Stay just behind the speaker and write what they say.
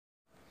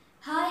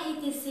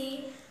etc.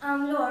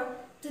 I'm Laure.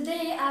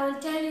 Today I will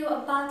tell you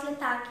about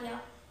Latakia.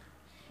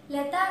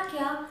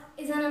 Latakia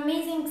is an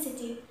amazing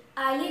city.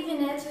 I live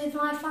in it with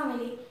my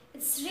family.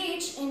 It's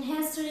rich in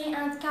history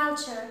and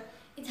culture.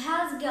 It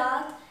has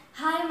got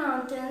high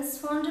mountains,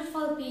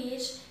 wonderful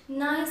beach,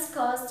 nice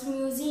coast,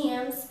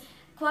 museums,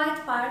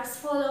 quiet parks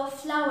full of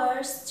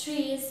flowers,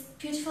 trees,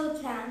 beautiful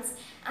plants,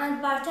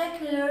 and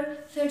particular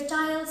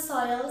fertile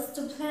soils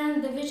to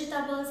plant the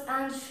vegetables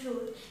and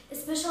fruit,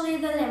 especially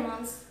the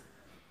lemons.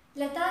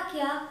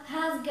 Latakia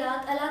has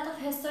got a lot of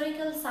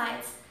historical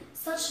sites,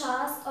 such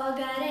as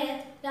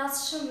Ogaret,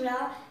 Ras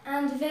Shumra,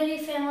 and very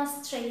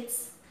famous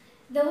streets.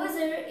 The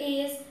weather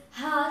is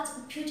hot,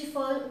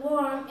 beautiful,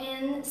 warm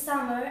in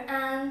summer,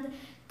 and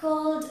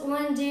cold,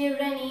 windy,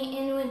 rainy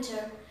in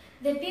winter.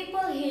 The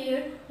people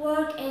here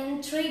work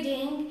in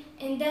trading,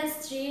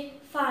 industry,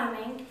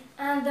 farming,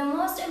 and the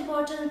most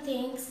important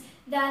things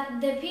that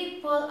the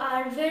people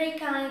are very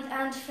kind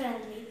and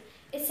friendly.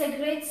 It's a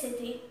great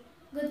city.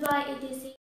 Goodbye, etc.